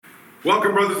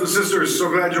Welcome, brothers and sisters. So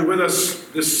glad you're with us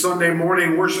this Sunday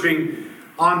morning, worshiping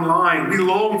online. We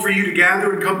long for you to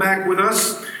gather and come back with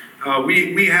us.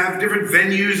 We have different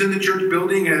venues in the church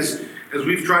building as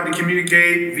we've tried to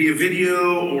communicate via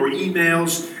video or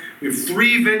emails. We have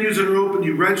 3 venues that are open.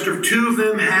 You register. 2 of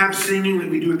them have singing that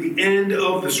we do at the end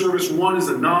of the service. 1 is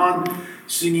a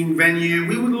non-singing venue.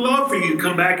 We would love for you to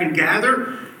come back and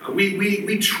gather.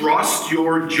 We trust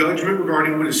your judgment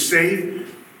regarding what is safe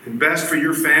and best for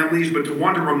your families, but to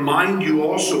want to remind you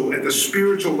also at the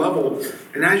spiritual level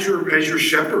and as your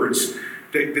shepherds,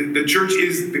 the church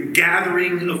is the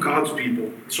gathering of God's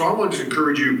people. So I want to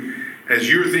encourage you as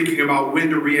you're thinking about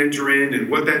when to re-enter in and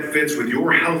what that fits with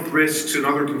your health risks and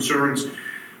other concerns,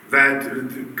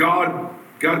 that God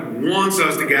wants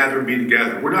us to gather and be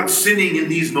together. We're not sinning in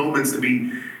these moments to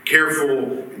be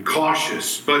careful and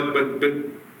cautious, but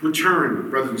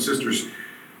return, brothers and sisters,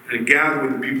 and gather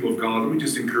with the people of God. Let me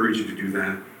just encourage you to do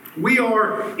that. We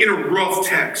are in a rough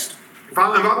text. If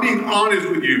I'm being honest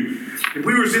with you, if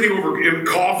we were sitting over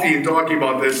coffee and talking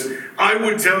about this, I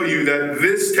would tell you that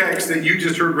this text that you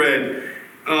just heard read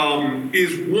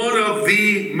is one of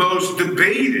the most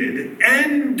debated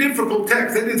and difficult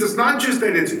texts. And it's not just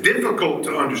that it's difficult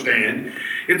to understand,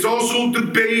 it's also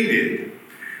debated.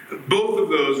 Both of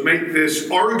those make this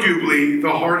arguably the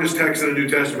hardest text in the New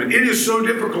Testament. It is so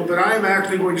difficult that I am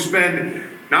actually going to spend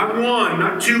not 1,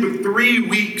 not 2, but 3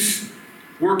 weeks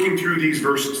working through these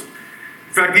verses.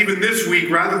 In fact, even this week,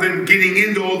 rather than getting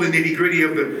into all the nitty-gritty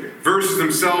of the verses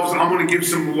themselves, I'm going to give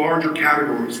some larger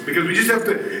categories because we just have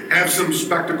to have some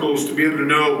spectacles to be able to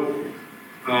know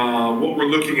what we're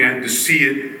looking at, to see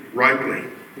it rightly.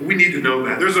 We need to know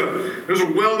that. There's a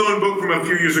well-known book from a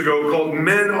few years ago called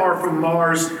Men Are From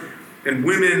Mars and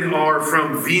Women Are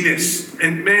From Venus.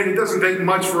 And man, it doesn't take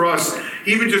much for us,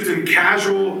 even just in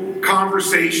casual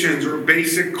conversations or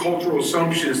basic cultural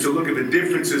assumptions, to look at the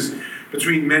differences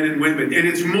between men and women. And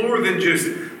it's more than just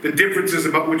the differences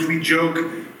about which we joke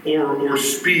or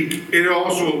speak. It is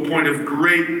also a point of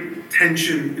great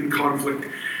tension and conflict.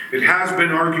 It has been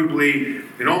arguably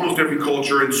in almost every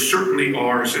culture, and certainly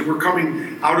ours. And we're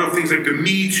coming out of things like the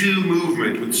Me Too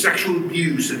movement with sexual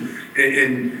abuse and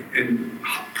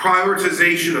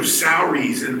prioritization of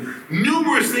salaries and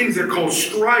numerous things that cause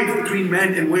strife between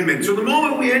men and women. So the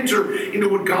moment we enter into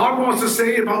what God wants to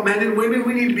say about men and women,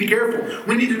 we need to be careful.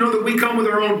 We need to know that we come with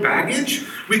our own baggage.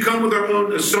 We come with our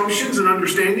own assumptions and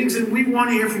understandings, and we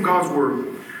want to hear from God's word.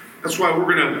 That's why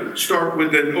we're going to start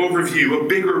with an overview, a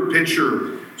bigger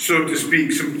picture, so to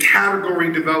speak, some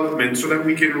category development so that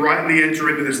we can rightly enter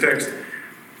into this text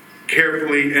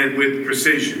carefully and with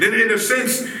precision. And in a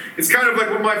sense, it's kind of like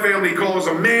what my family calls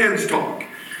a man's talk.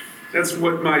 That's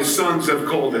what my sons have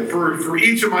called it. For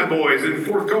each of my boys, and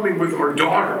forthcoming with our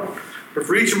daughter, but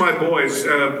for each of my boys,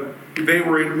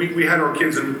 we had our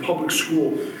kids in public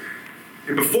school.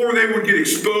 And before they would get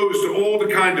exposed to all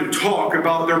the kind of talk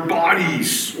about their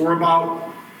bodies or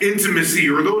about intimacy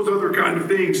or those other kind of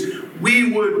things,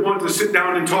 we would want to sit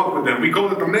down and talk with them. We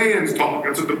call it the man's talk.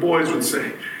 That's what the boys would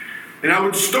say. And I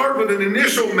would start with an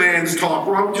initial man's talk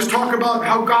where I would just talk about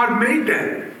how God made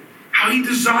them, how he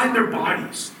designed their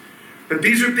bodies, that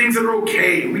these are things that are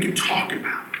okay and we can talk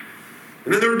about.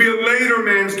 And then there would be a later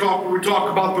man's talk where we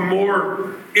talk about the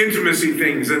more intimacy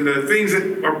things and the things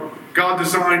that are God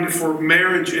designed for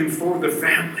marriage and for the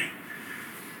family.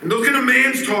 And those kind of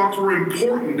man's talks were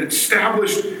important,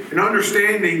 established an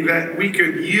understanding that we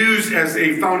could use as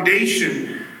a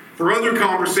foundation for other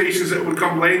conversations that would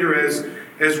come later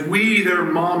as we, their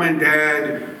mom and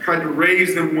dad, tried to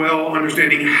raise them well,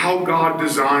 understanding how God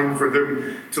designed for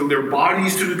them, so their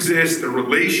bodies to exist, their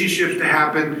relationships to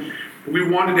happen. We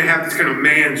wanted to have this kind of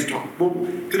man's talk. Well,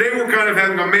 today we're kind of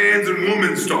having a man's and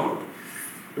woman's talk.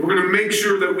 We're going to make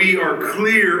sure that we are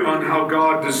clear on how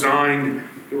God designed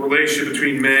the relationship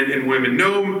between men and women.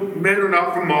 No, men are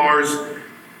not from Mars,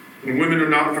 and women are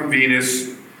not from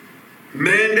Venus.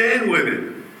 Men and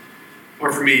women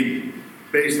are from Eden,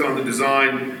 based on the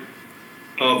design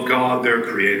of God, their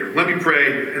Creator. Let me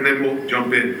pray, and then we'll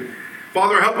jump in.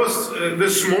 Father, help us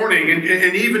this morning,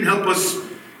 and even help us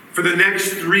for the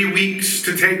next 3 weeks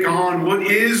to take on what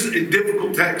is a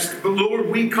difficult text. But Lord,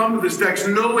 we come to this text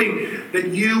knowing that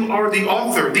you are the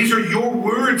author. These are your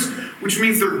words, which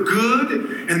means they're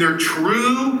good and they're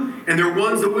true and they're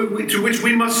ones that to which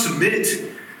we must submit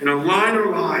and align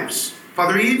our lives.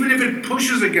 Father, even if it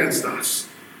pushes against us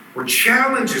or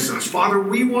challenges us, Father,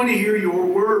 we want to hear your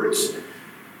words.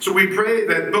 So we pray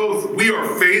that both we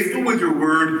are faithful with your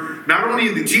word, not only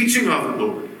in the teaching of it,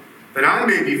 Lord, that I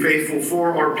may be faithful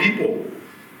for our people,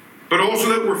 but also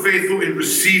that we're faithful in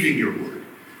receiving your word.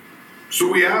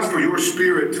 So we ask for your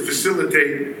Spirit to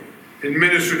facilitate and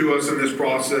minister to us in this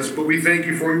process. But we thank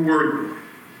you for your word.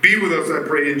 Be with us, I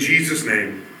pray, in Jesus'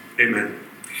 name. Amen.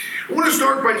 I want to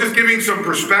start by just giving some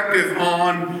perspective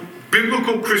on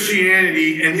biblical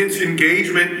Christianity and its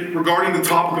engagement regarding the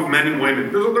topic of men and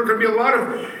women. There can be a lot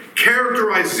of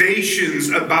characterizations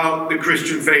about the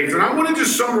Christian faith. And I want to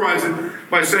just summarize it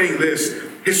by saying this.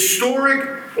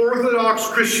 Historic Orthodox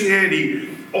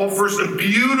Christianity offers a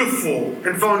beautiful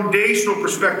and foundational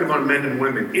perspective on men and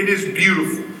women. It is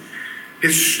beautiful.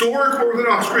 Historic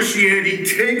Orthodox Christianity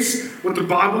takes what the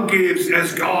Bible gives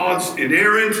as God's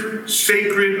inerrant,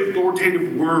 sacred,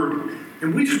 authoritative word.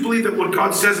 And we just believe that what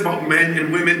God says about men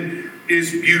and women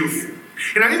is beautiful.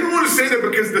 And I even want to say that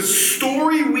because the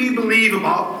story we believe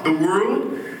about the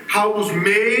world, how it was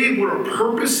made, what our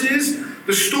purpose is,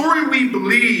 the story we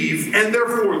believe and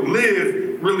therefore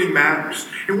live really matters.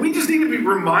 And we just need to be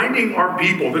reminding our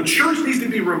people, the church needs to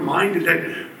be reminded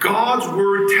that God's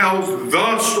word tells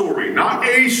the story, not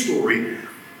a story,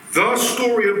 the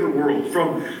story of the world,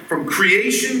 from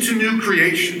creation to new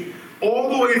creation,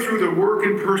 all the way through the work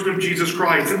and person of Jesus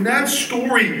Christ. And that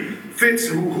story fits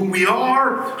who we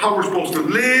are, how we're supposed to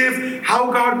live,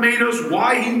 how God made us,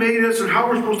 why he made us, and how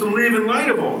we're supposed to live in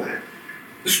light of all that.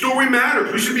 The story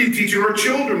matters. We should be teaching our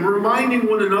children, reminding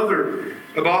one another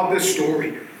about this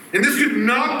story. And this could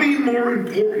not be more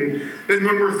important than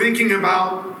when we're thinking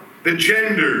about the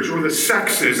genders or the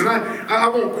sexes. And I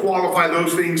won't qualify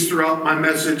those things throughout my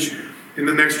message in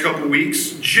the next couple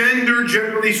weeks. Gender,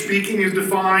 generally speaking, is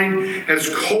defined as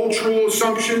cultural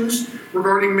assumptions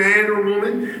regarding man or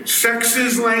woman.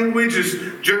 Sexes language is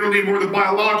generally more the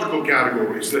biological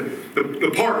categories,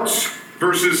 the parts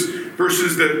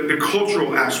versus the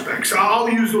cultural aspects. I'll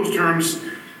use those terms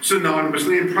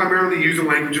synonymously and primarily use the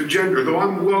language of gender, though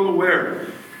I'm well aware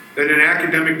that in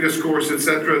academic discourse,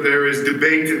 etc., there is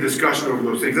debate and discussion over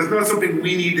those things. That's not something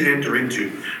we need to enter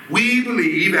into. We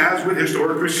believe, as with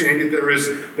historic Christianity,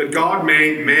 that God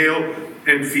made male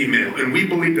and female, and we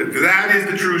believe that is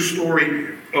the true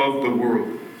story of the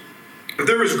world. But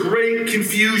there is great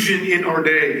confusion in our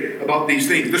day about these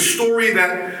things. The story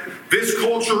that this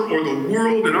culture or the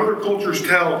world and other cultures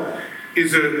tell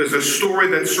is a story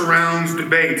that surrounds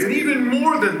debate. And even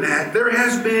more than that, there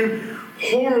has been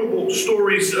horrible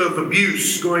stories of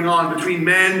abuse going on between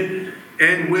men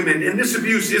and women. And this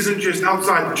abuse isn't just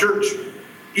outside the church.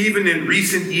 Even in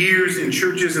recent years in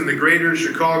churches in the greater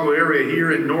Chicago area,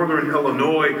 here in northern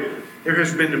Illinois, there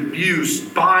has been abuse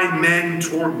by men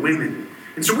toward women.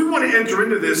 And so we want to enter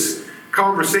into this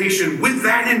conversation with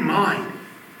that in mind.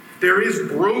 There is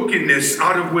brokenness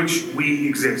out of which we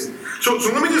exist. So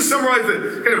let me just summarize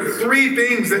the kind of three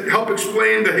things that help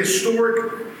explain the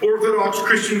historic Orthodox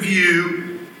Christian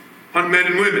view on men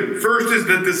and women. First is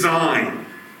the design.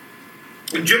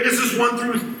 In Genesis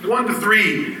 1 to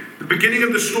 3, the beginning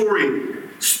of the story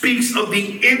speaks of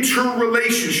the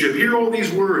interrelationship. Hear all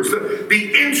these words.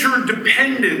 The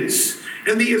interdependence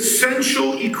and the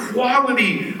essential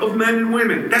equality of men and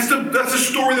women. That's the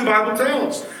story the Bible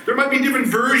tells. There might be different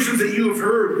versions that you have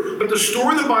heard, but the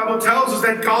story the Bible tells is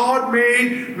that God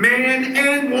made man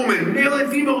and woman, male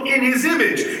and female, in his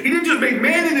image. He didn't just make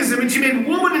man in his image, he made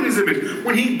woman in his image.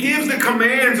 When he gives the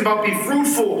commands about be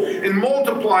fruitful and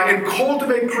multiply and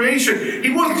cultivate creation,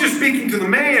 he wasn't just speaking to the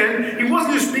man, he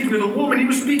wasn't just speaking to the woman, he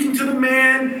was speaking to the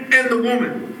man and the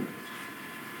woman.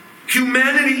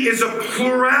 Humanity is a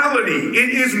plurality. It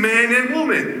is man and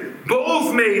woman,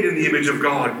 both made in the image of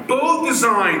God, both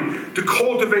designed to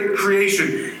cultivate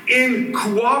creation in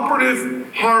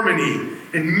cooperative harmony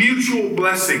and mutual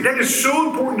blessing. That is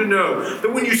so important to know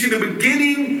that when you see the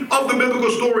beginning of the biblical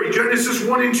story, Genesis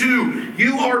 1 and 2,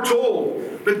 you are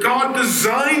told that God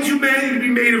designed humanity to be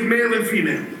made of male and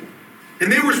female. And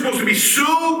they were supposed to be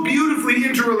so beautifully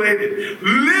interrelated,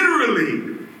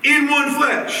 literally in one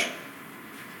flesh,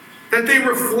 that they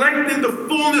reflected the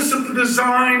fullness of the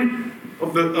design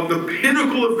of the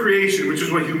pinnacle of creation, which is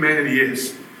what humanity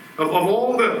is. Of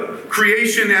all the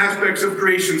creation aspects of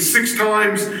creation, 6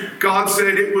 times God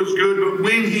said it was good, but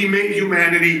when he made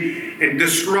humanity and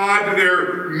described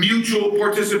their mutual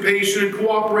participation and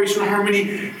cooperation and harmony,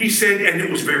 he said, and it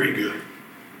was very good.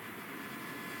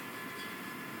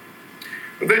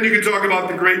 But then you can talk about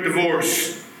the great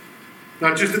divorce.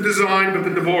 Not just the design, but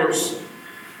the divorce.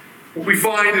 What we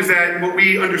find is that what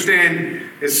we understand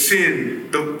as sin,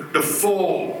 the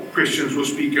fall Christians will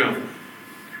speak of,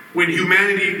 when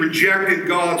humanity rejected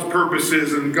God's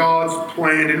purposes and God's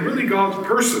plan and really God's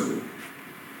person,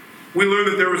 we learn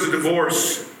that there was a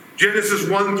divorce. Genesis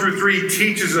 1 through 3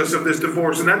 teaches us of this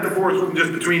divorce, and that divorce wasn't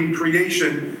just between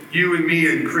creation, you and me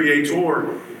and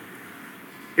Creator.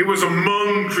 It was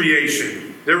among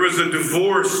creation. There was a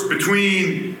divorce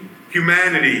between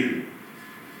humanity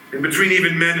and between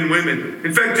even men and women.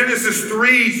 In fact, Genesis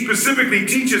 3 specifically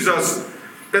teaches us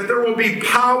that there will be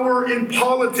power in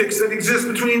politics that exists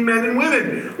between men and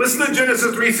women. Listen to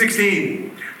Genesis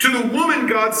 3:16. To the woman,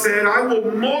 God said, I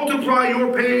will multiply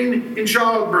your pain in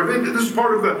childbirth. And this is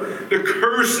part of the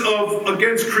curse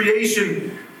against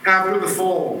creation after the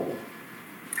fall.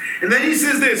 And then he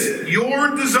says this,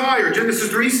 your desire,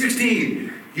 Genesis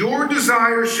 3:16, your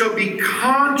desire shall be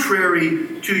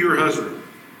contrary to your husband.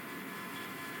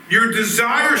 Your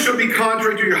desire shall be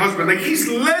contrary to your husband. Like he's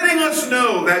letting us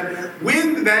know that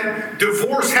when that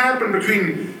divorce happened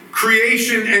between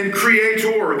creation and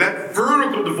creator, that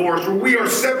vertical divorce where we are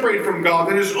separated from God,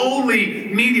 that is only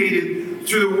mediated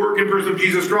through the work and person of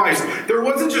Jesus Christ. There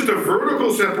wasn't just a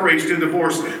vertical separation and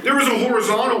divorce, there was a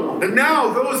horizontal one. And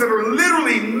now those that are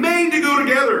literally made to go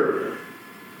together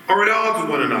are at odds with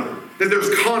one another. That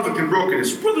there's conflict and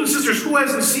brokenness. Brothers and sisters, who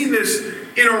hasn't seen this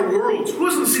in our worlds? Who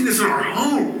hasn't seen this in our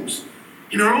homes,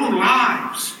 in our own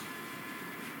lives?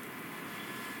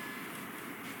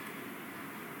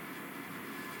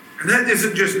 And that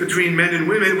isn't just between men and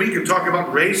women. We can talk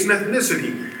about race and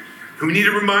ethnicity. We need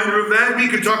a reminder of that. We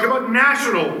can talk about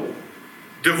national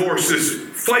divorces,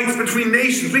 fights between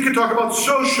nations. We can talk about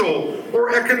social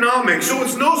or economic. So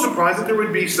it's no surprise that there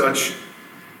would be such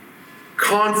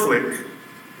conflict,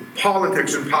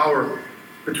 politics, and power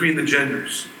between the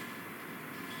genders.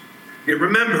 Yet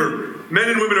remember, men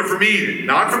and women are from Eden,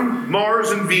 not from Mars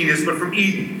and Venus, but from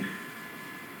Eden.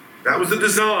 That was the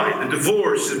design. The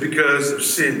divorce is because of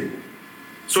sin.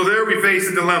 So there we face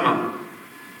a dilemma.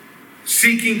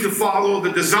 Seeking to follow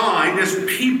the design as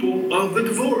people of the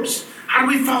divorce. How do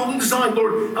we follow the design?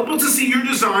 Lord, help us to see your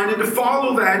design and to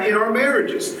follow that in our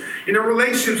marriages, in our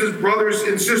relationships as brothers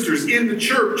and sisters, in the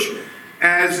church,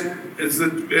 as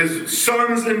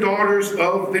sons and daughters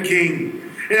of the King.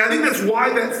 And I think that's why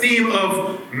that theme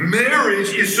of marriage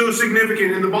is so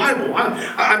significant in the Bible.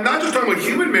 I'm not just talking about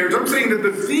human marriage. I'm saying that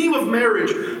the theme of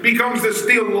marriage becomes this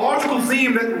theological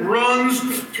theme that runs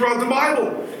throughout the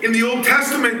Bible. In the Old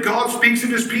Testament, God speaks of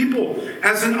his people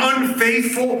as an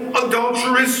unfaithful,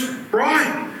 adulterous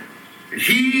bride.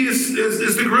 He is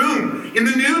the groom. In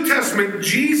the New Testament,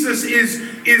 Jesus is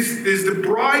the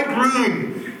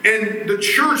bridegroom. And the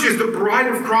church is the bride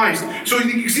of Christ. So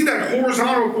you see that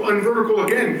horizontal and vertical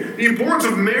again. The importance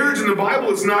of marriage in the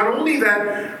Bible is not only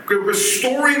that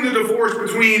restoring the divorce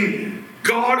between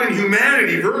God and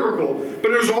humanity, vertical,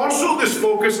 but there's also this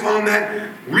focus on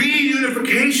that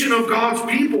reunification of God's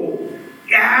people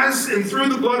as and through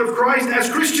the blood of Christ as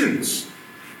Christians.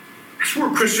 That's where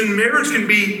Christian marriage can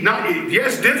be,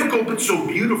 difficult, but so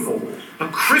beautiful. A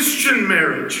Christian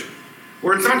marriage,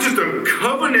 where it's not just a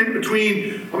covenant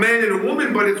between a man and a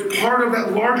woman, but it's part of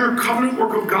that larger covenant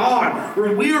work of God,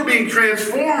 where we are being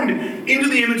transformed into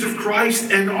the image of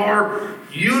Christ, and our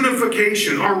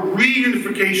unification, our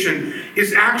reunification,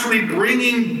 is actually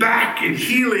bringing back and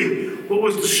healing what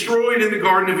was destroyed in the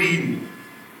Garden of Eden.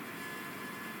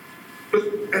 But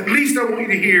at least I want you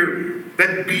to hear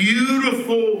that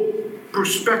beautiful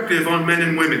perspective on men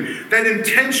and women, that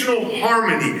intentional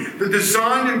harmony, the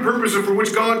design and purpose for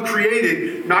which God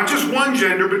created not just one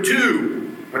gender, but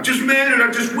two, not just men and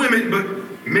not just women,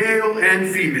 but male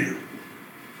and female.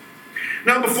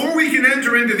 Now, before we can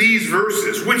enter into these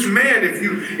verses, which, man, if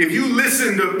you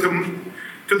listen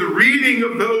to the reading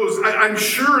of those, I'm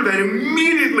sure that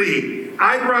immediately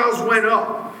eyebrows went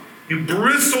up. You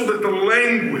bristled at the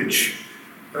language.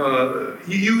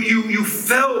 You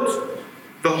felt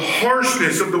the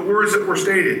harshness of the words that were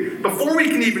stated. Before we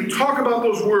can even talk about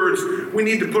those words, we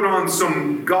need to put on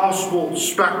some gospel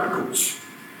spectacles.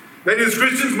 That is,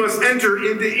 Christians must enter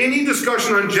into any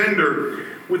discussion on gender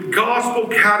with gospel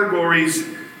categories,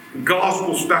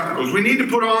 gospel spectacles. We need to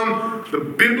put on the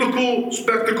biblical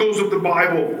spectacles of the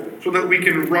Bible so that we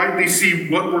can rightly see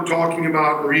what we're talking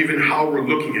about or even how we're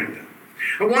looking at them.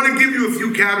 I want to give you a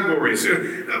few categories.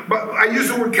 But I use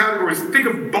the word categories. Think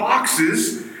of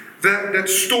boxes that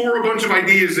store a bunch of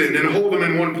ideas in and hold them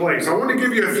in one place. I want to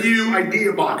give you a few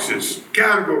idea boxes,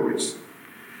 categories,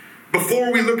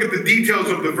 before we look at the details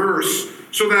of the verse,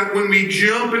 so that when we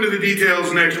jump into the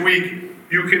details next week,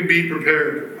 you can be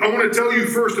prepared. I want to tell you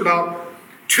first about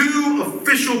two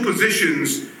official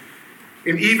positions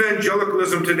in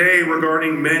evangelicalism today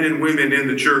regarding men and women in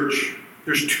the church.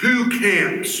 There's two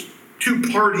camps, two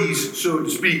parties, so to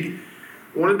speak.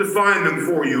 I want to define them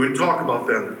for you and talk about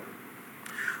them.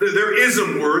 They're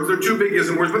ism words. They're two big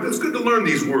ism words, but it's good to learn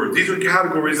these words. These are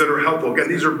categories that are helpful. Again,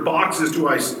 these are boxes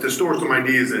to store some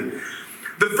ideas in.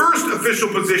 The first official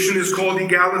position is called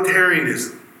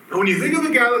egalitarianism. And when you think of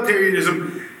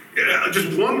egalitarianism,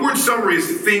 just one word summary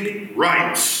is think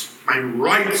rights. my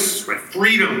rights, my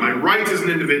freedom, my rights as an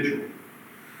individual.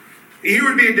 Here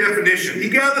would be a definition.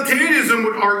 Egalitarianism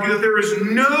would argue that there is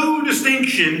no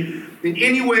distinction in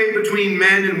any way between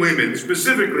men and women,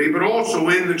 specifically, but also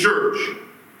in the church.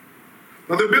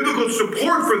 Now, the biblical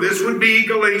support for this would be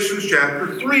Galatians chapter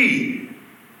 3.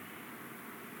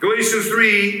 Galatians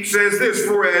 3 says this,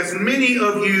 "For as many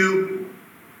of you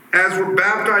as were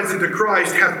baptized into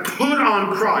Christ have put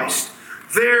on Christ.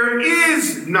 There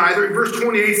is neither," verse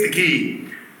 28 is the key,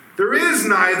 "there is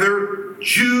neither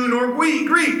Jew nor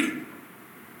Greek.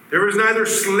 There is neither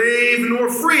slave nor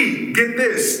free." Get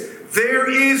this. "There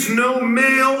is no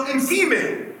male and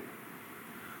female.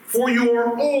 For you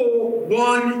are all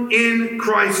one in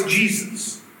Christ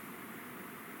Jesus."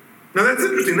 Now that's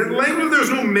interesting. That language of "there's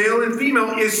no male and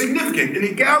female" is significant. An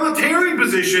egalitarian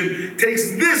position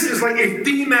takes this as like a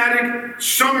thematic,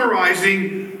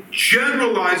 summarizing,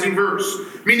 generalizing verse.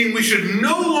 Meaning we should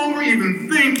no longer even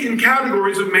think in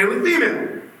categories of male and female.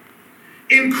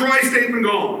 In Christ they've been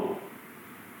gone.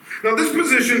 Now this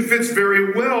position fits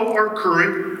very well our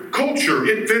current culture.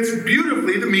 It fits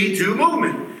beautifully the Me Too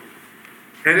movement.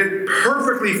 And it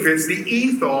perfectly fits the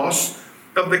ethos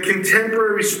of the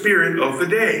contemporary spirit of the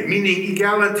day. Meaning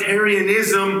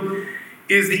egalitarianism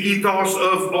is the ethos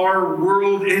of our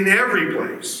world in every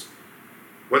place.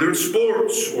 Whether it's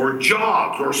sports or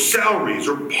jobs or salaries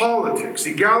or politics,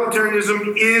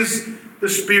 egalitarianism is the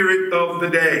spirit of the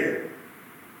day.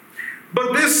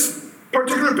 But this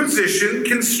particular position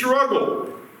can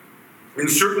struggle in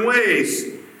certain ways.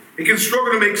 It can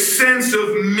struggle to make sense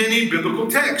of many biblical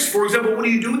texts. For example, what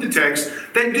do you do with the texts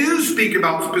that do speak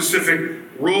about specific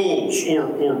roles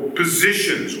or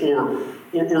positions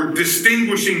or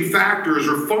distinguishing factors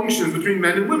or functions between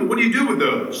men and women? What do you do with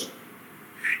those?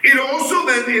 It also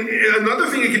then, another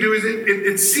thing it can do is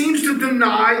it seems to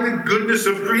deny the goodness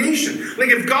of creation. Like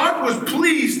if God was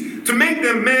pleased to make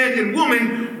them man and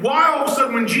woman, why all of a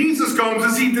sudden when Jesus comes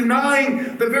is he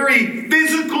denying the very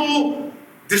physical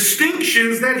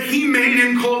distinctions that he made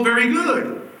and called very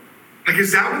good? Like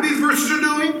is that what these verses are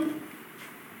doing?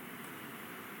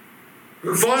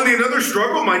 Finally, another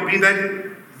struggle might be that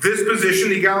this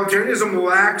position, egalitarianism,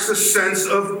 lacks a sense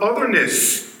of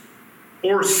otherness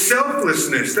or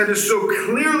selflessness that is so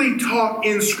clearly taught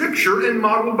in Scripture and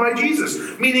modeled by Jesus.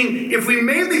 Meaning, if we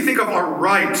mainly think of our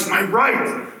rights, my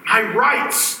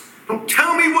rights, don't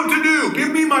tell me what to do,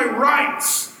 give me my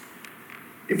rights.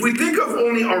 If we think of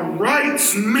only our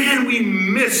rights, man, we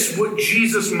miss what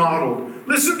Jesus modeled.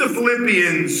 Listen to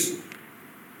Philippians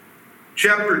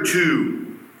chapter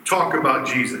 2 talk about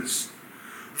Jesus.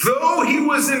 "Though he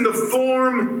was in the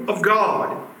form of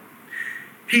God,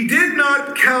 he did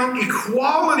not count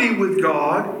equality with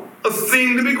God a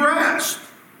thing to be grasped.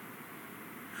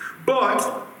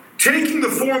 But, taking the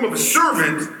form of a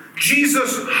servant,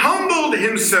 Jesus humbled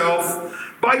himself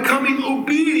by becoming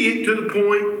obedient to the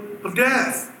point of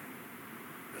death."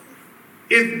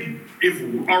 If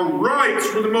our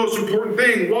rights were the most important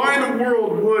thing, why in the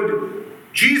world would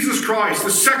Jesus Christ, the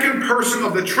second person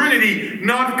of the Trinity,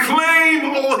 not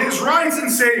claim all his rights and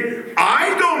say,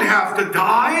 "I don't have to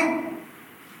die.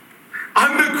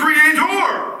 I'm the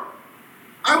creator.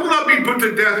 I will not be put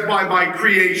to death by my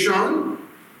creation."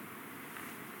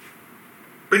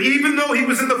 But even though he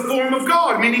was in the form of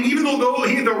God, meaning even though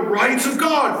he had the rights of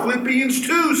God, Philippians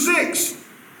 2:6,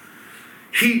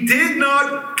 he did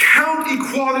not count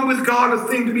equality with God a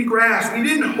thing to be grasped. He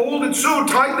didn't hold it so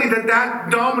tightly that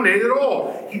dominated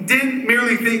all. He didn't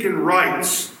merely think in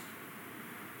rights.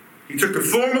 He took the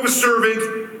form of a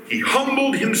servant, he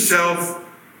humbled himself,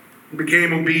 and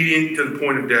became obedient to the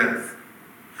point of death.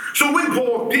 So when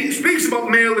Paul speaks about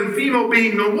male and female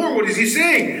being no more, what is he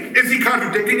saying? Is he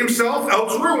contradicting himself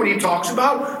elsewhere when he talks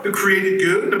about the created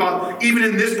good, about even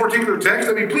in this particular text?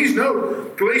 I mean, please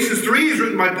note, Galatians 3 is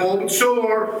written by Paul, but so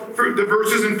are the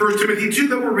verses in 1 Timothy 2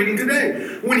 that we're reading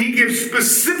today. When he gives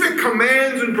specific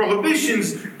commands and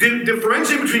prohibitions,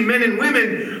 differentiating between men and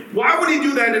women, why would he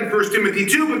do that in 1 Timothy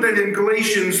 2, but then in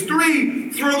Galatians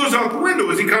 3, throw those out the window?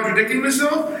 Is he contradicting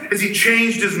himself? Has he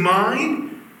changed his mind?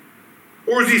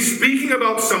 Or is he speaking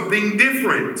about something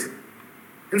different?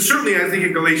 And certainly I think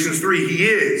in Galatians 3 he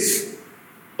is.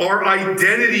 Our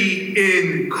identity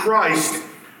in Christ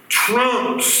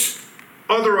trumps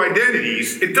other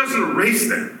identities. It doesn't erase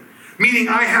them. Meaning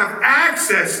I have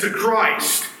access to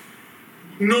Christ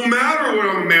no matter whether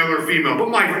I'm male or female.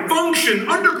 But my function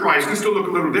under Christ can still look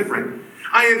a little different.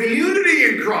 I have unity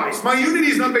in Christ. My unity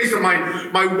is not based on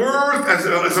my worth as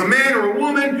a man or a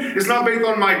woman. It's not based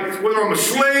on whether I'm a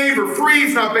slave or free.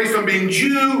 It's not based on being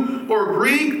Jew or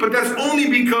Greek. But that's only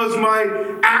because my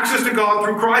access to God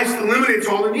through Christ eliminates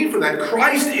all the need for that.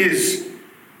 Christ is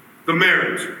the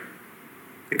marriage.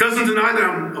 It doesn't deny that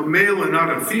I'm a male and not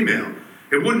a female.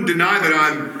 It wouldn't deny that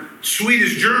I'm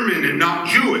Swedish German and not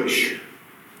Jewish.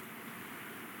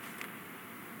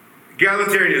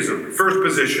 Egalitarianism, first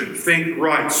position, think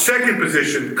right. Second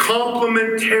position,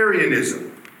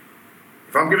 complementarianism.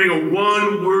 If I'm giving a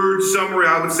one-word summary,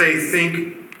 I would say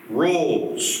think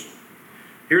roles.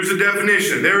 Here's the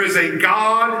definition. There is a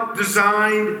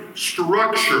God-designed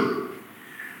structure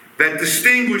that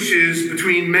distinguishes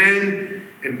between men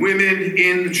and women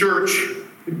in the church.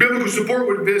 The biblical support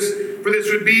for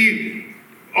this would be,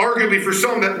 arguably for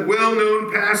some, that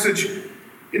well-known passage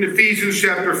in Ephesians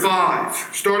chapter 5,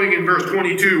 starting in verse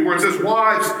 22, where it says,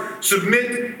 "Wives,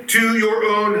 submit to your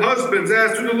own husbands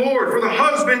as to the Lord. For the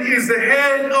husband is the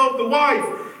head of the wife,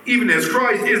 even as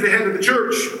Christ is the head of the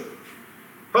church.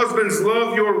 Husbands,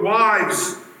 love your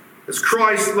wives as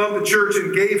Christ loved the church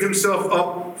and gave himself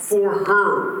up for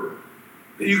her."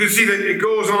 You can see that it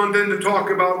goes on then to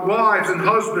talk about wives and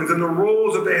husbands and the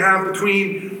roles that they have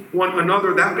between one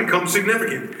another. That becomes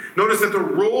significant. Notice that the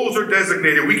roles are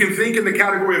designated. We can think in the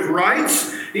category of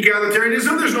rights,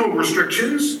 egalitarianism, there's no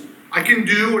restrictions. I can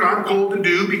do what I'm called to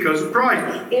do because of Christ.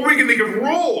 Or we can think of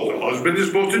roles. The husband is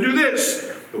supposed to do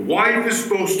this. The wife is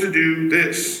supposed to do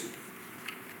this.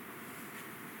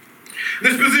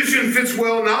 This position fits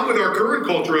well not with our current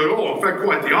culture at all. In fact,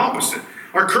 quite the opposite.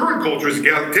 Our current culture is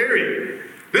egalitarian.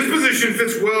 This position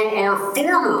fits well our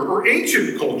former or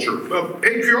ancient culture of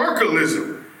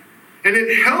patriarchalism. And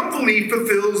it helpfully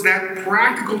fulfills that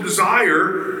practical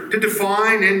desire to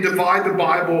define and divide the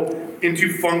Bible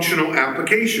into functional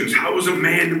applications. How is a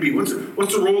man to be? What's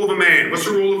the role of a man? What's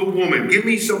the role of a woman? Give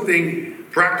me something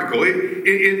practical.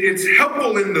 It's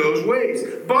helpful in those ways.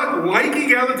 But like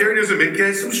egalitarianism, it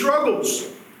has some struggles.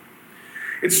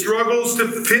 It struggles to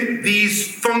fit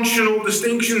these functional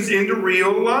distinctions into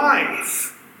real life.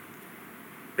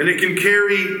 And it can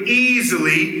carry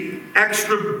easily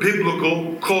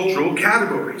extra-biblical cultural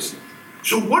categories.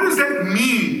 So what does that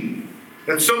mean,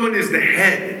 that someone is the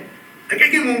head?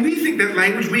 Again, when we think that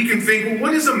language, we can think, well,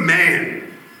 what is a man?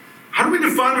 How do we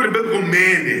define what a biblical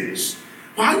man is?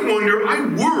 Well, I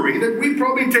worry that we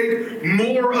probably take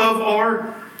more of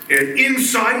our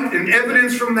insight and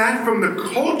evidence from that from the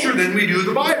culture than we do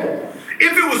the Bible.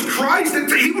 If it was Christ,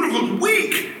 he would have looked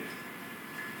weak.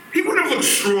 He wouldn't have looked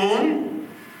strong.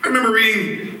 I remember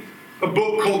reading a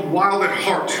book called Wild at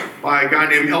Heart by a guy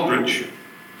named Eldridge.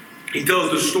 He tells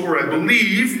the story, I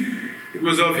believe it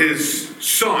was of his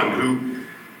son who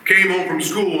came home from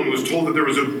school and was told that there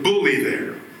was a bully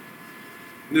there.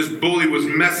 And this bully was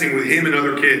messing with him and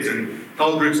other kids, and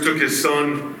Eldridge took his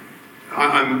son.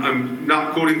 I'm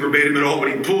not quoting verbatim at all, but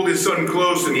he pulled his son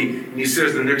close and he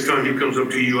says, the next time he comes up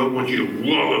to you, I want you to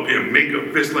wallop him, make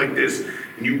a fist like this,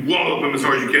 and you wallop him as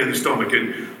hard as you can in the stomach.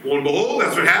 And lo and behold,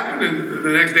 that's what happened. And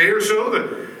the next day or so,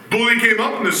 the bully came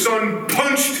up and the son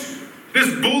punched this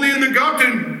bully in the gut,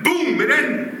 and boom, it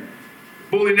ended.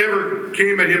 The bully never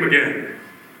came at him again.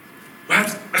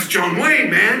 That's John Wayne,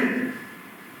 man.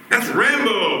 That's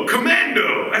Rambo,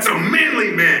 Commando. That's a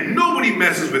manly man. Nobody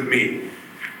messes with me.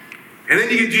 And then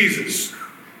you get Jesus.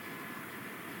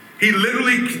 He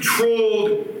literally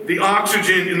controlled the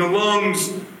oxygen in the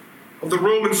lungs of the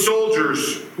Roman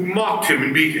soldiers who mocked him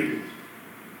and beat him.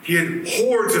 He had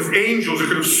hordes of angels that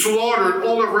could have slaughtered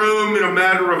all of Rome in a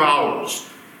matter of hours.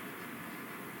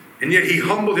 And yet he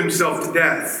humbled himself to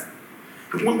death.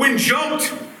 When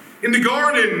jumped in the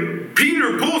garden,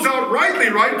 Peter pulls out rightly,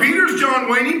 right? Peter's John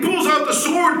Wayne. He pulls out the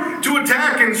sword to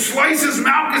attack and slices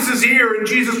Malchus's ear, and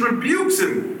Jesus rebukes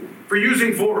him for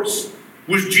using force.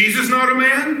 Was Jesus not a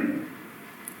man?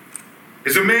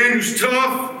 Is a man who's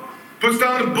tough, puts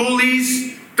down the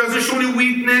bullies, doesn't show any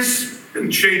weakness,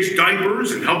 and change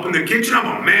diapers and help in the kitchen.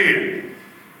 I'm a man.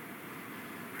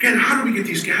 Again, how do we get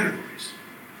these categories?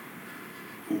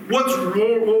 What's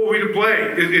role are we to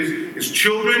play? Is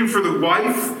children for the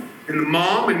wife and the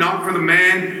mom and not for the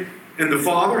man and the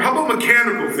father? How about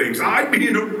mechanical things? I'd be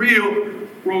in a real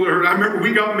world of hurt. I remember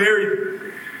we got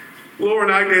married, Laura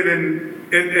and I did,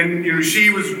 and you know, she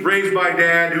was raised by a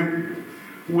dad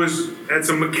who had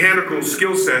some mechanical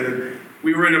skill set. And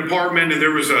we were in an apartment, and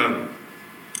there was a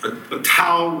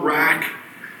towel rack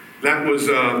that was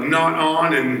not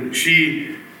on, and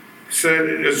she said,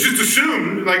 it's just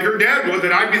assumed, like her dad would,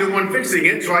 that I'd be the one fixing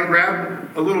it. So I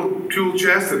grabbed a little tool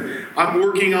chest, and I'm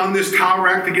working on this towel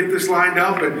rack to get this lined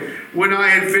up. And when I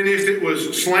had finished, it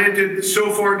was slanted so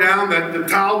far down that the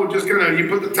towel would just you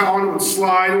put the towel on, it would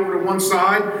slide over to one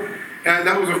side. And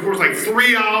that was, of course, like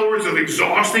 3 hours of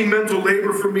exhausting mental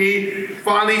labor for me.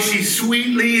 Finally, she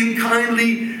sweetly and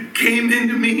kindly came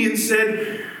into me and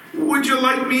said, would you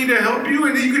like me to help you?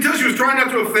 And you could tell she was trying not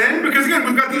to offend, because again,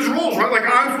 we've got these roles, right? Like,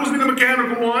 I'm supposed to be the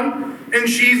mechanical one, and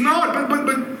she's not,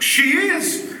 but she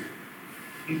is.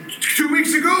 2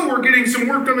 weeks ago, we're getting some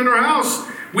work done in our house.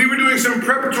 We were doing some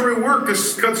preparatory work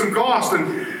to cut some cost,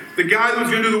 and the guy that was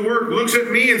going to do the work looks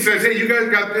at me and says, hey, you guys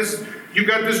got this, you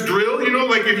got this drill? You know,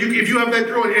 like if you have that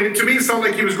drill, and to me it sounded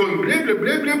like he was going blah, blah,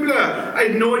 blah, blah, blah. I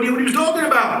had no idea what he was talking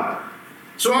about.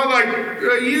 So I'm like,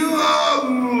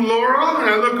 Laura? And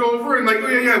I look over and like, oh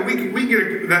yeah, we can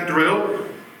get that drill.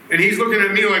 And he's looking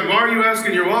at me like, why are you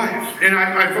asking your wife? And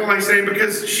I felt like saying,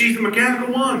 because she's the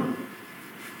mechanical one.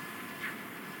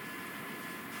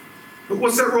 But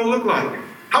what's that role look like?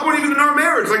 How about even in our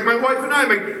marriage? Like my wife and I,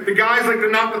 like the guy's like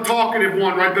not the talkative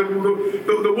one, right?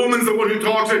 The woman's the one who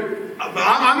talks.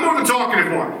 I'm more the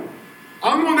talkative one.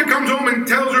 I'm the one that comes home and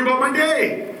tells her about my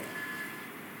day.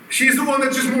 She's the one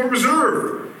that's just more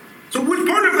reserved. So which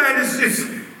part of that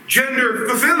is gender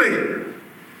fulfilling?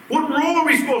 What role are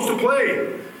we supposed to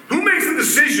play? Who makes the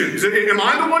decisions? Am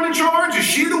I the one in charge? Is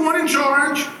she the one in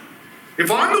charge? If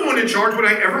I'm the one in charge, would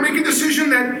I ever make a decision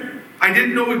that I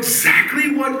didn't know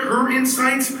exactly what her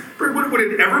insights, would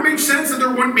it ever make sense that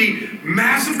there wouldn't be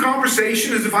massive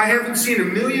conversation as if I haven't seen a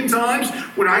million times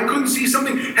when I couldn't see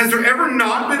something? Has there ever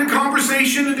not been a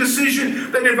conversation, a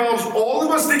decision that involves all of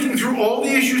us thinking through all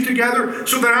the issues together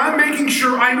so that I'm making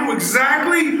sure I know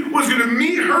exactly what's going to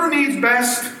meet her needs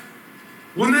best?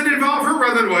 Wouldn't that involve her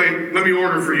rather than, wait, let me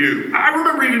order for you? I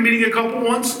remember even meeting a couple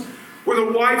once where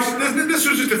the wife, this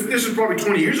was probably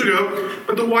 20 years ago,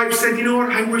 but the wife said, you know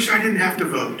what, I wish I didn't have to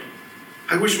vote.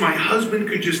 I wish my husband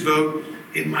could just vote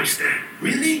in my stead.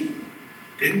 Really?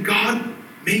 Didn't God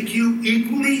make you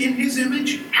equally in his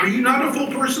image? Are you not a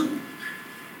full person?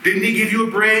 Didn't he give you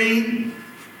a brain,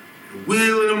 a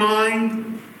will, and a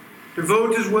mind to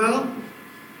vote as well?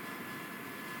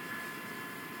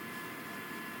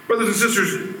 Brothers and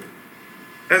sisters,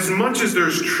 as much as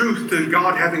there's truth to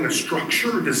God having a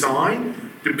structure, a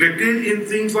design depicted in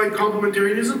things like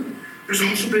complementarianism, there's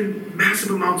also been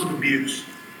massive amounts of abuse.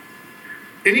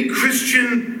 Any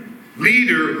Christian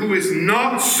leader who is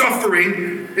not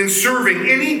suffering and serving,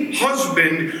 any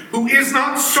husband who is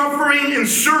not suffering and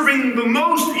serving the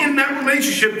most in that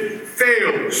relationship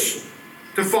fails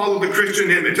to follow the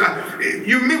Christian image.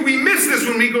 We miss this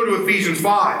when we go to Ephesians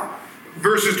 5.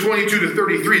 Verses 22 to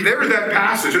 33, there's that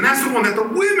passage, and that's the one that the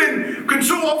women can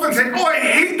so often say, oh, I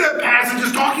hate that passage,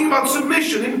 it's talking about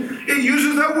submission, and it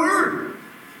uses that word.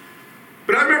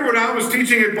 But I remember when I was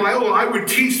teaching at Biola, I would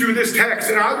teach through this text,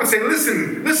 and I would say,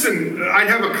 listen, I'd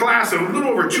have a class of a little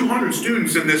over 200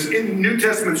 students in this New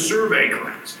Testament survey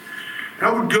class. And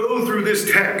I would go through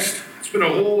this text, spend a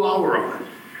whole hour on it.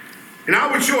 And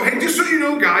I would show, hey, just so you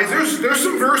know, guys, there's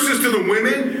some verses to the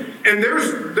women, and they're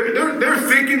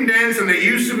thick and dense, and they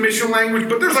use submission language,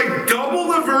 but there's like double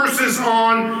the verses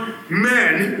on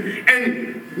men,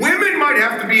 and women might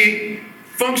have to be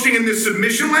functioning in this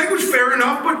submission language, fair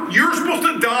enough, but you're supposed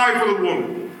to die for the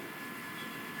woman.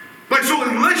 Like, so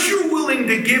unless you're willing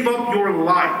to give up your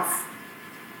life,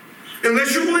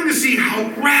 unless you're willing to see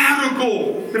how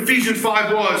radical Ephesians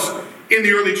 5 was in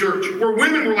the early church, where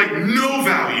women were like no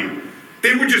value,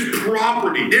 they were just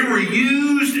property. They were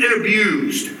used and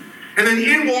abused. And then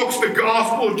in walks the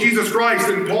gospel of Jesus Christ.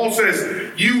 And Paul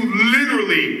says, you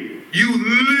literally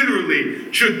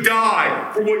should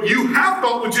die for what you have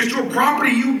thought was just your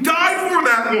property. You died for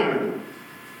that woman.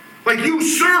 Like you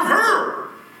serve her.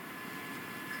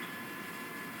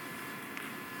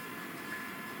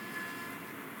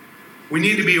 We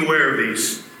need to be aware of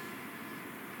these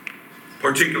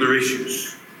particular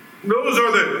issues. Those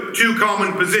are the two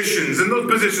common positions, and those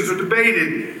positions are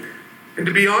debated. And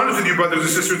to be honest with you, brothers and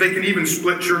sisters, they can even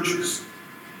split churches.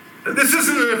 This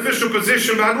isn't an official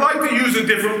position, but I'd like to use a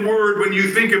different word when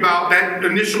you think about that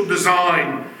initial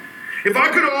design. If I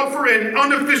could offer an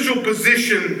unofficial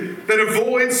position that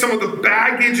avoids some of the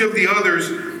baggage of the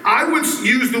others, I would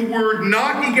use the word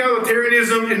not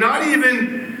egalitarianism and not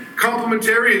even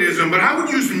complementarianism, but I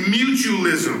would use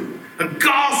mutualism, a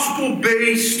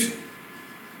gospel-based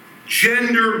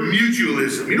gender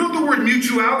mutualism. You know what the word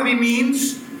mutuality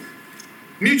means?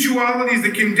 Mutuality is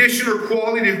the condition or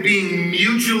quality of being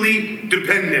mutually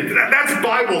dependent. That's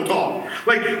Bible talk.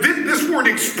 Like, this word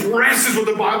expresses what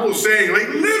the Bible is saying. Like,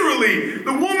 literally,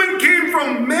 the woman came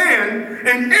from man,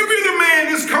 and every other man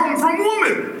has come from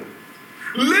woman.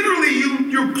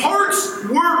 Literally, your parts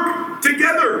work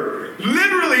together.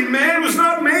 Literally, man was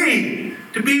not made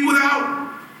to be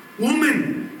without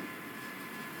woman.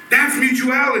 That's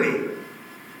mutuality.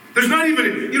 You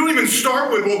don't even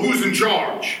start with, well, who's in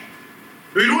charge?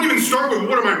 Or you don't even start with,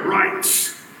 what are my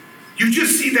rights? You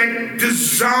just see that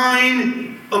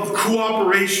design of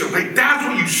cooperation. Like, that's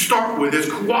what you start with, is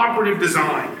cooperative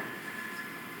design.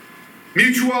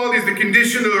 Mutuality is the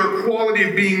condition or quality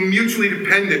of being mutually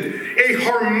dependent. A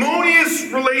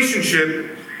harmonious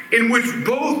relationship in which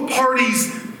both parties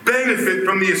benefit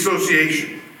from the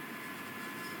association.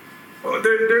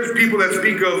 There's people that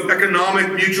speak of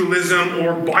economic mutualism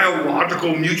or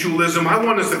biological mutualism. I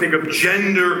want us to think of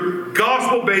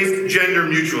gospel-based gender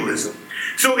mutualism.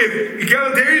 So if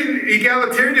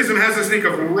egalitarianism has us think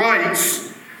of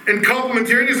rights, and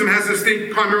complementarianism has us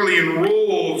think primarily in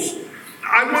roles,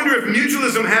 I wonder if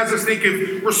mutualism has us think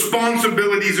of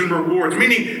responsibilities and rewards.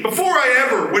 Meaning, before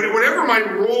whatever my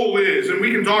role is, and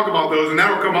we can talk about those, and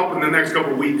that'll come up in the next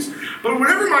couple of weeks. But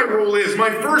whatever my role is,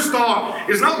 my first thought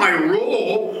is not my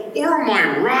role or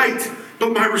my right,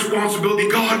 but my responsibility.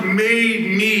 God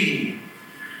made me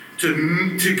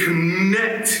to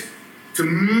connect, to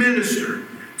minister,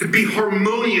 to be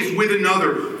harmonious with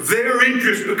another. Their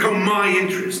interests become my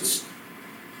interests.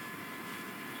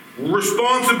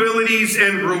 Responsibilities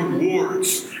and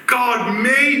rewards. God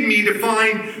made me to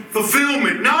find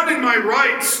fulfillment, not in my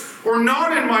rights or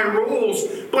not in my roles,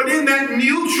 but in that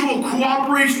mutual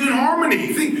cooperation and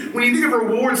harmony. When you think of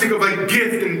rewards, think of like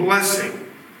gift and blessing.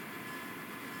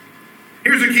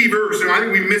 Here's a key verse, and I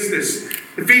think we missed this.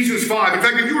 Ephesians 5. In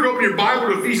fact, if you were to open your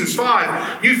Bible to Ephesians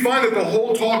 5, you'd find that the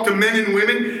whole talk to men and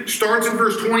women starts in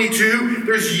verse 22.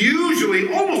 There's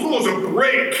usually almost always a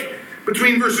break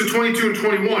between verses 22 and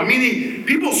 21, meaning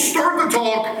people start the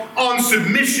talk on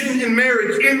submission in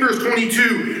marriage in verse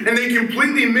 22, and they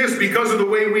completely miss, because of the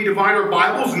way we divide our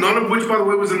Bibles, none of which, by the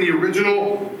way, was in the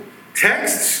original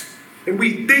texts, and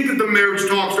we think that the marriage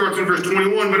talk starts in verse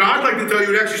 21, but I'd like to tell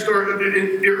you it actually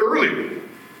started earlier.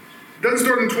 It doesn't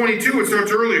start in 22, it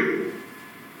starts earlier.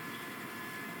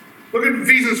 Look at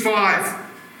Ephesians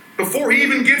 5. Before he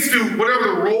even gets to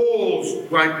whatever the roles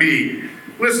might be,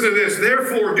 listen to this.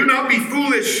 Therefore, do not be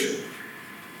foolish,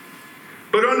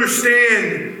 but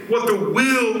understand what the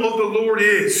will of the Lord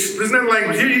is. Isn't that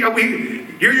language?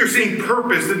 Here you're seeing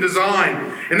purpose and design.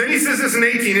 And then he says this in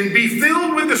 18, and be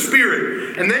filled with the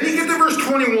Spirit. And then you get to verse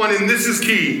 21, and this is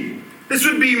key. This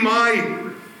would be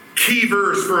my key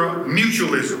verse for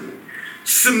mutualism.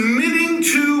 Submitting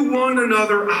to one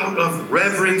another out of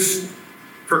reverence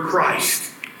for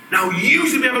Christ. Now,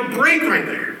 usually we have a break right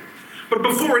there. But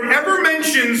before it ever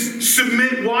mentions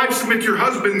wives submit to your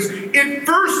husbands, it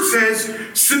first says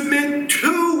submit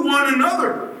to one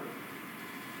another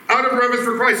out of reverence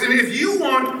for Christ. And if you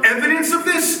want evidence of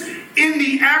this, in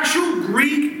the actual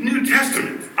Greek New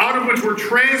Testament, out of which we're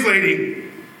translating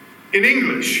in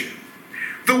English,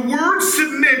 the word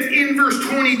submit in verse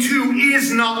 22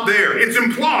 is not there. It's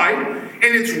implied, and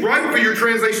it's right for your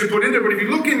translation to put in there. But if you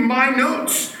look in my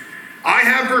notes, I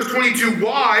have verse 22,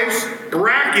 wives,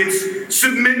 brackets,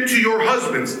 submit to your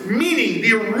husbands. Meaning,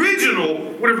 the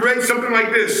original would have read something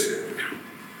like this.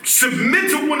 Submit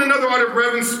to one another out of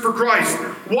reverence for Christ.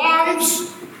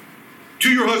 Wives, to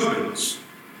your husbands.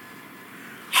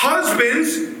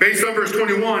 Husbands, based on verse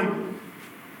 21,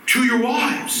 to your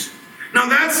wives. Now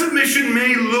that submission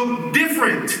may look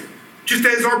different, just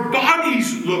as our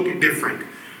bodies look different.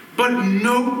 But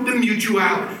note the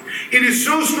mutuality. It is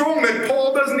so strong that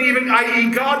Paul doesn't even, i.e.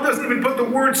 God doesn't even put the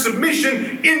word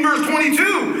submission in verse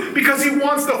 22, because he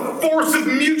wants the force of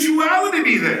mutuality to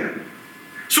be there.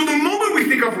 So the moment we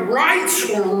think of rights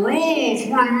or roles,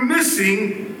 we're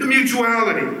missing the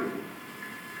mutuality.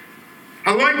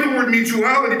 I like the word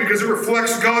mutuality because it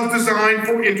reflects God's design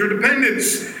for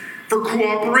interdependence, for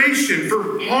cooperation,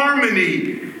 for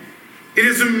harmony. It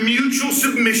is a mutual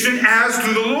submission as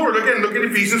to the Lord. Again, look at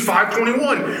Ephesians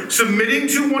 5:21. Submitting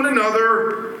to one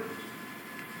another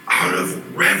out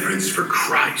of reverence for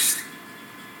Christ.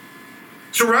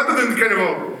 So rather than kind of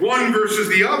a one versus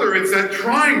the other, it's that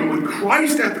triangle with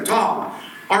Christ at the top.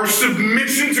 Our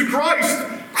submission to Christ,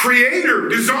 creator,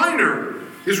 designer,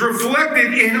 is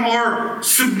reflected in our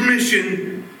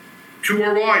submission to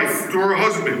our wife, to our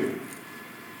husband.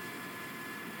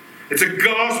 It's a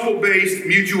gospel-based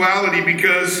mutuality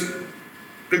because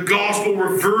the gospel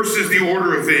reverses the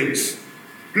order of things.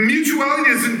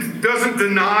 Mutuality doesn't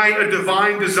deny a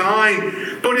divine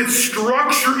design, but its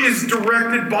structure is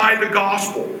directed by the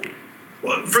gospel.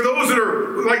 Well, for those that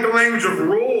are like the language of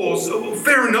roles,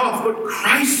 fair enough, but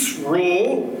Christ's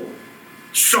role,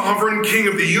 sovereign king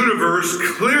of the universe,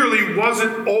 clearly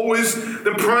wasn't always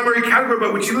the primary category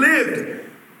by which he lived.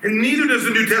 And neither does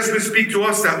the New Testament speak to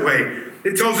us that way.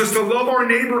 It tells us to love our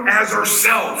neighbor as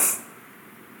ourselves.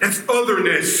 That's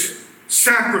otherness,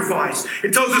 sacrifice.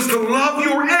 It tells us to love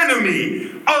your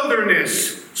enemy,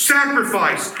 otherness,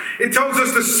 sacrifice. It tells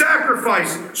us to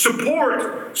sacrifice,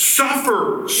 support,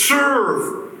 suffer,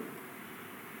 serve.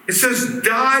 It says,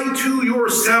 die to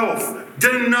yourself,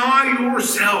 deny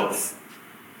yourself.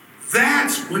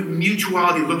 That's what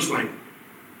mutuality looks like.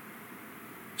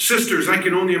 Sisters, I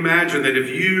can only imagine that if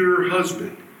your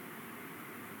husband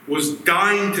was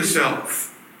dying to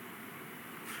self,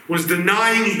 was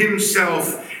denying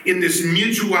himself in this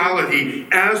mutuality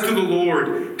as to the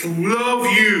Lord, to love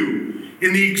you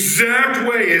in the exact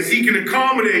way as he can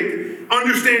accommodate,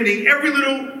 understanding every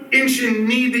little inch in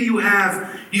need that you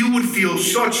have, you would feel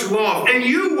such love. And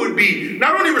you would be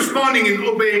not only responding and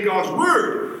obeying God's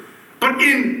word, but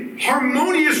in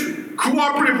harmonious,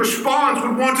 cooperative response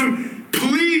would want to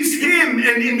please him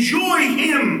and enjoy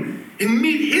him and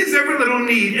meet his every little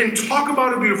need and talk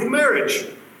about a beautiful marriage.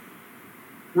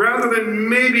 Rather than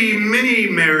maybe many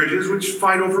marriages which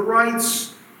fight over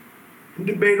rights and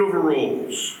debate over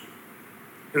roles,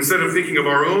 instead of thinking of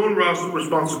our own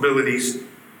responsibilities and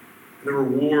the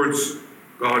rewards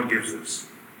God gives us.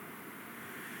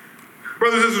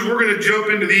 Brothers and sisters, we're going to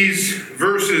jump into these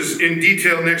verses in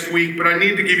detail next week, but I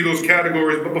need to give you those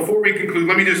categories. But before we conclude,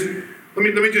 let me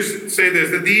just say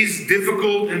this, that these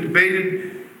difficult and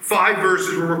debated 5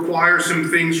 verses will require some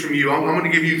things from you. I'm going to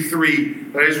give you 3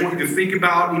 that I just want you to think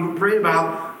about and even pray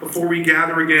about before we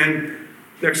gather again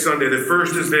next Sunday. The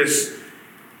first is this.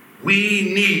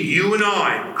 We need, you and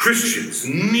I, Christians,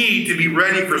 need to be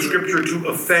ready for Scripture to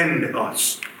offend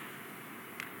us.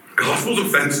 The gospel's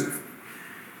offensive.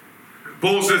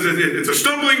 Paul says it's a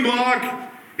stumbling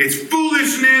block. It's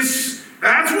foolishness.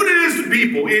 That's what it is to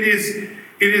people. It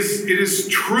is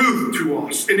truth to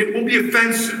us, and it will be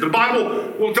offensive. The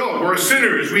Bible will tell us we're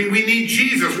sinners. We need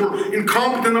Jesus. We're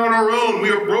incompetent on our own.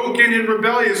 We are broken and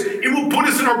rebellious. It will put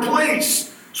us in our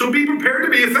place. So be prepared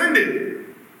to be offended.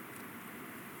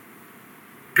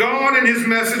 God and his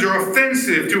message are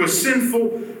offensive to a sinful,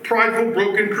 prideful,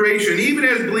 broken creation. Even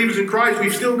as believers in Christ,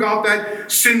 we've still got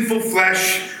that sinful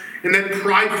flesh and that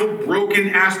prideful, broken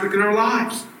aspect in our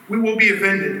lives. We will be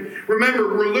offended. Remember,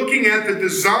 we're looking at the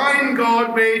design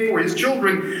God made for his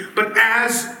children, but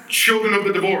as children of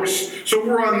the divorce. So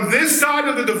we're on this side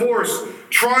of the divorce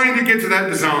trying to get to that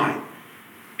design.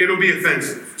 It'll be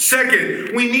offensive.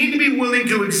 Second, we need to be willing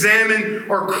to examine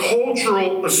our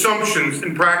cultural assumptions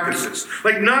and practices.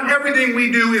 Like, not everything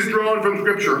we do is drawn from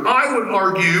Scripture. I would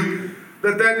argue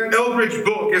that Eldridge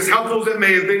book, as helpful as it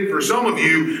may have been for some of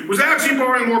you, was actually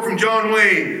borrowing more from John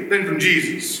Wayne than from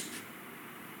Jesus.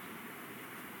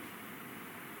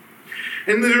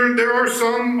 And there are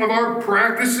some of our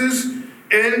practices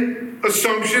and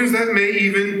assumptions that may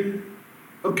even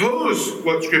oppose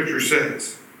what Scripture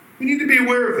says. We need to be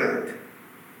aware of that.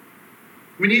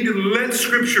 We need to let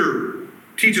Scripture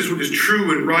teach us what is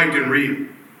true and right and real.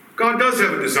 God does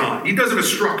have a design. He does have a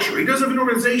structure. He does have an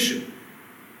organization.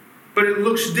 But it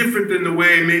looks different than the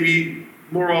way, maybe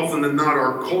more often than not,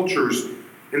 our cultures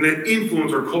and the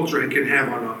influence our culture can have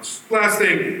on us. Last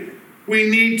thing,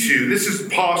 we need to, this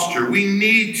is posture, we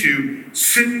need to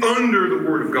sit under the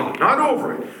Word of God, not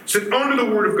over it. Sit under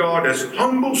the Word of God as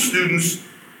humble students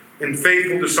and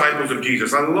faithful disciples of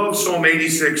Jesus. I love Psalm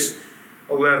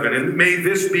 86:11, and may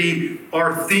this be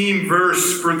our theme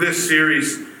verse for this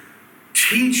series.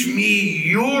 Teach me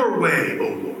your way, O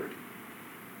Lord,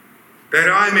 that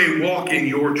I may walk in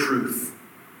your truth.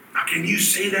 Now, can you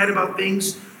say that about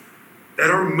things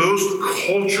that are most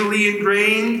culturally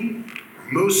ingrained,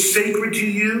 or most sacred to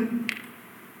you?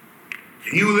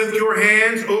 Can you lift your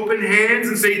hands, open hands,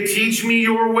 and say, teach me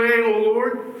your way, O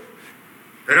Lord,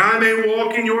 that I may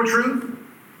walk in your truth?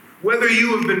 Whether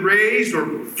you have been raised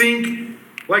or think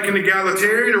like an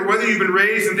egalitarian, or whether you've been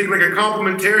raised and think like a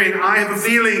complementarian, I have a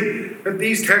feeling that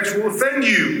these texts will offend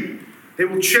you. They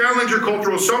will challenge your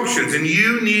cultural assumptions, and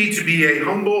you need to be a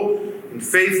humble and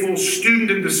faithful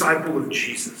student and disciple of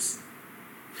Jesus.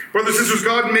 Brothers and sisters,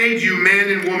 God made you man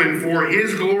and woman for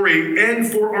his glory and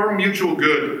for our mutual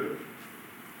good.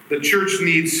 The church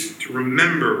needs to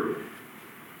remember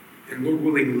and, Lord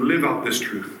willing, live out this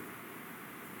truth.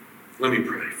 Let me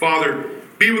pray. Father,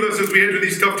 be with us as we enter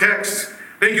these tough texts.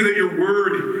 Thank you that your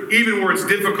word, even where it's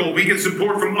difficult, we get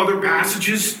support from other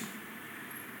passages.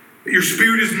 That your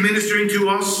Spirit is ministering to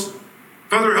us.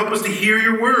 Father, help us to hear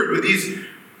your word with these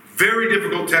very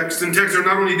difficult texts. And texts are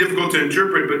not only difficult to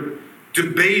interpret, but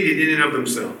debated in and of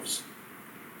themselves.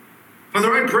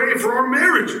 Father, I pray for our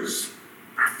marriages,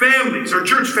 our families, our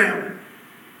church family.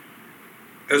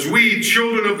 As we,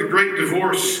 children of the great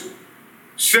divorce,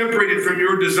 separated from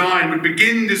your design, would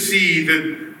begin to see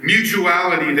the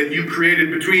mutuality that you created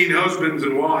between husbands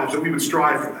and wives, that we would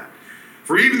strive for that.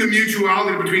 For even the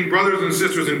mutuality between brothers and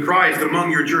sisters in Christ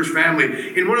among your church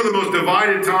family, in one of the most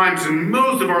divided times in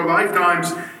most of our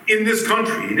lifetimes in this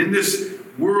country and in this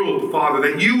world, Father,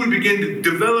 that you would begin to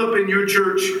develop in your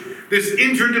church this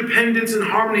interdependence and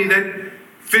harmony that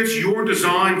fits your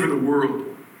design for the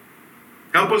world.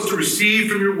 Help us to receive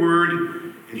from your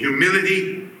word in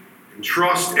humility and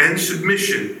trust and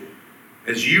submission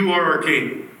as you are our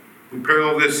King. We pray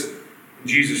all this in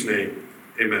Jesus' name.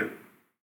 Amen.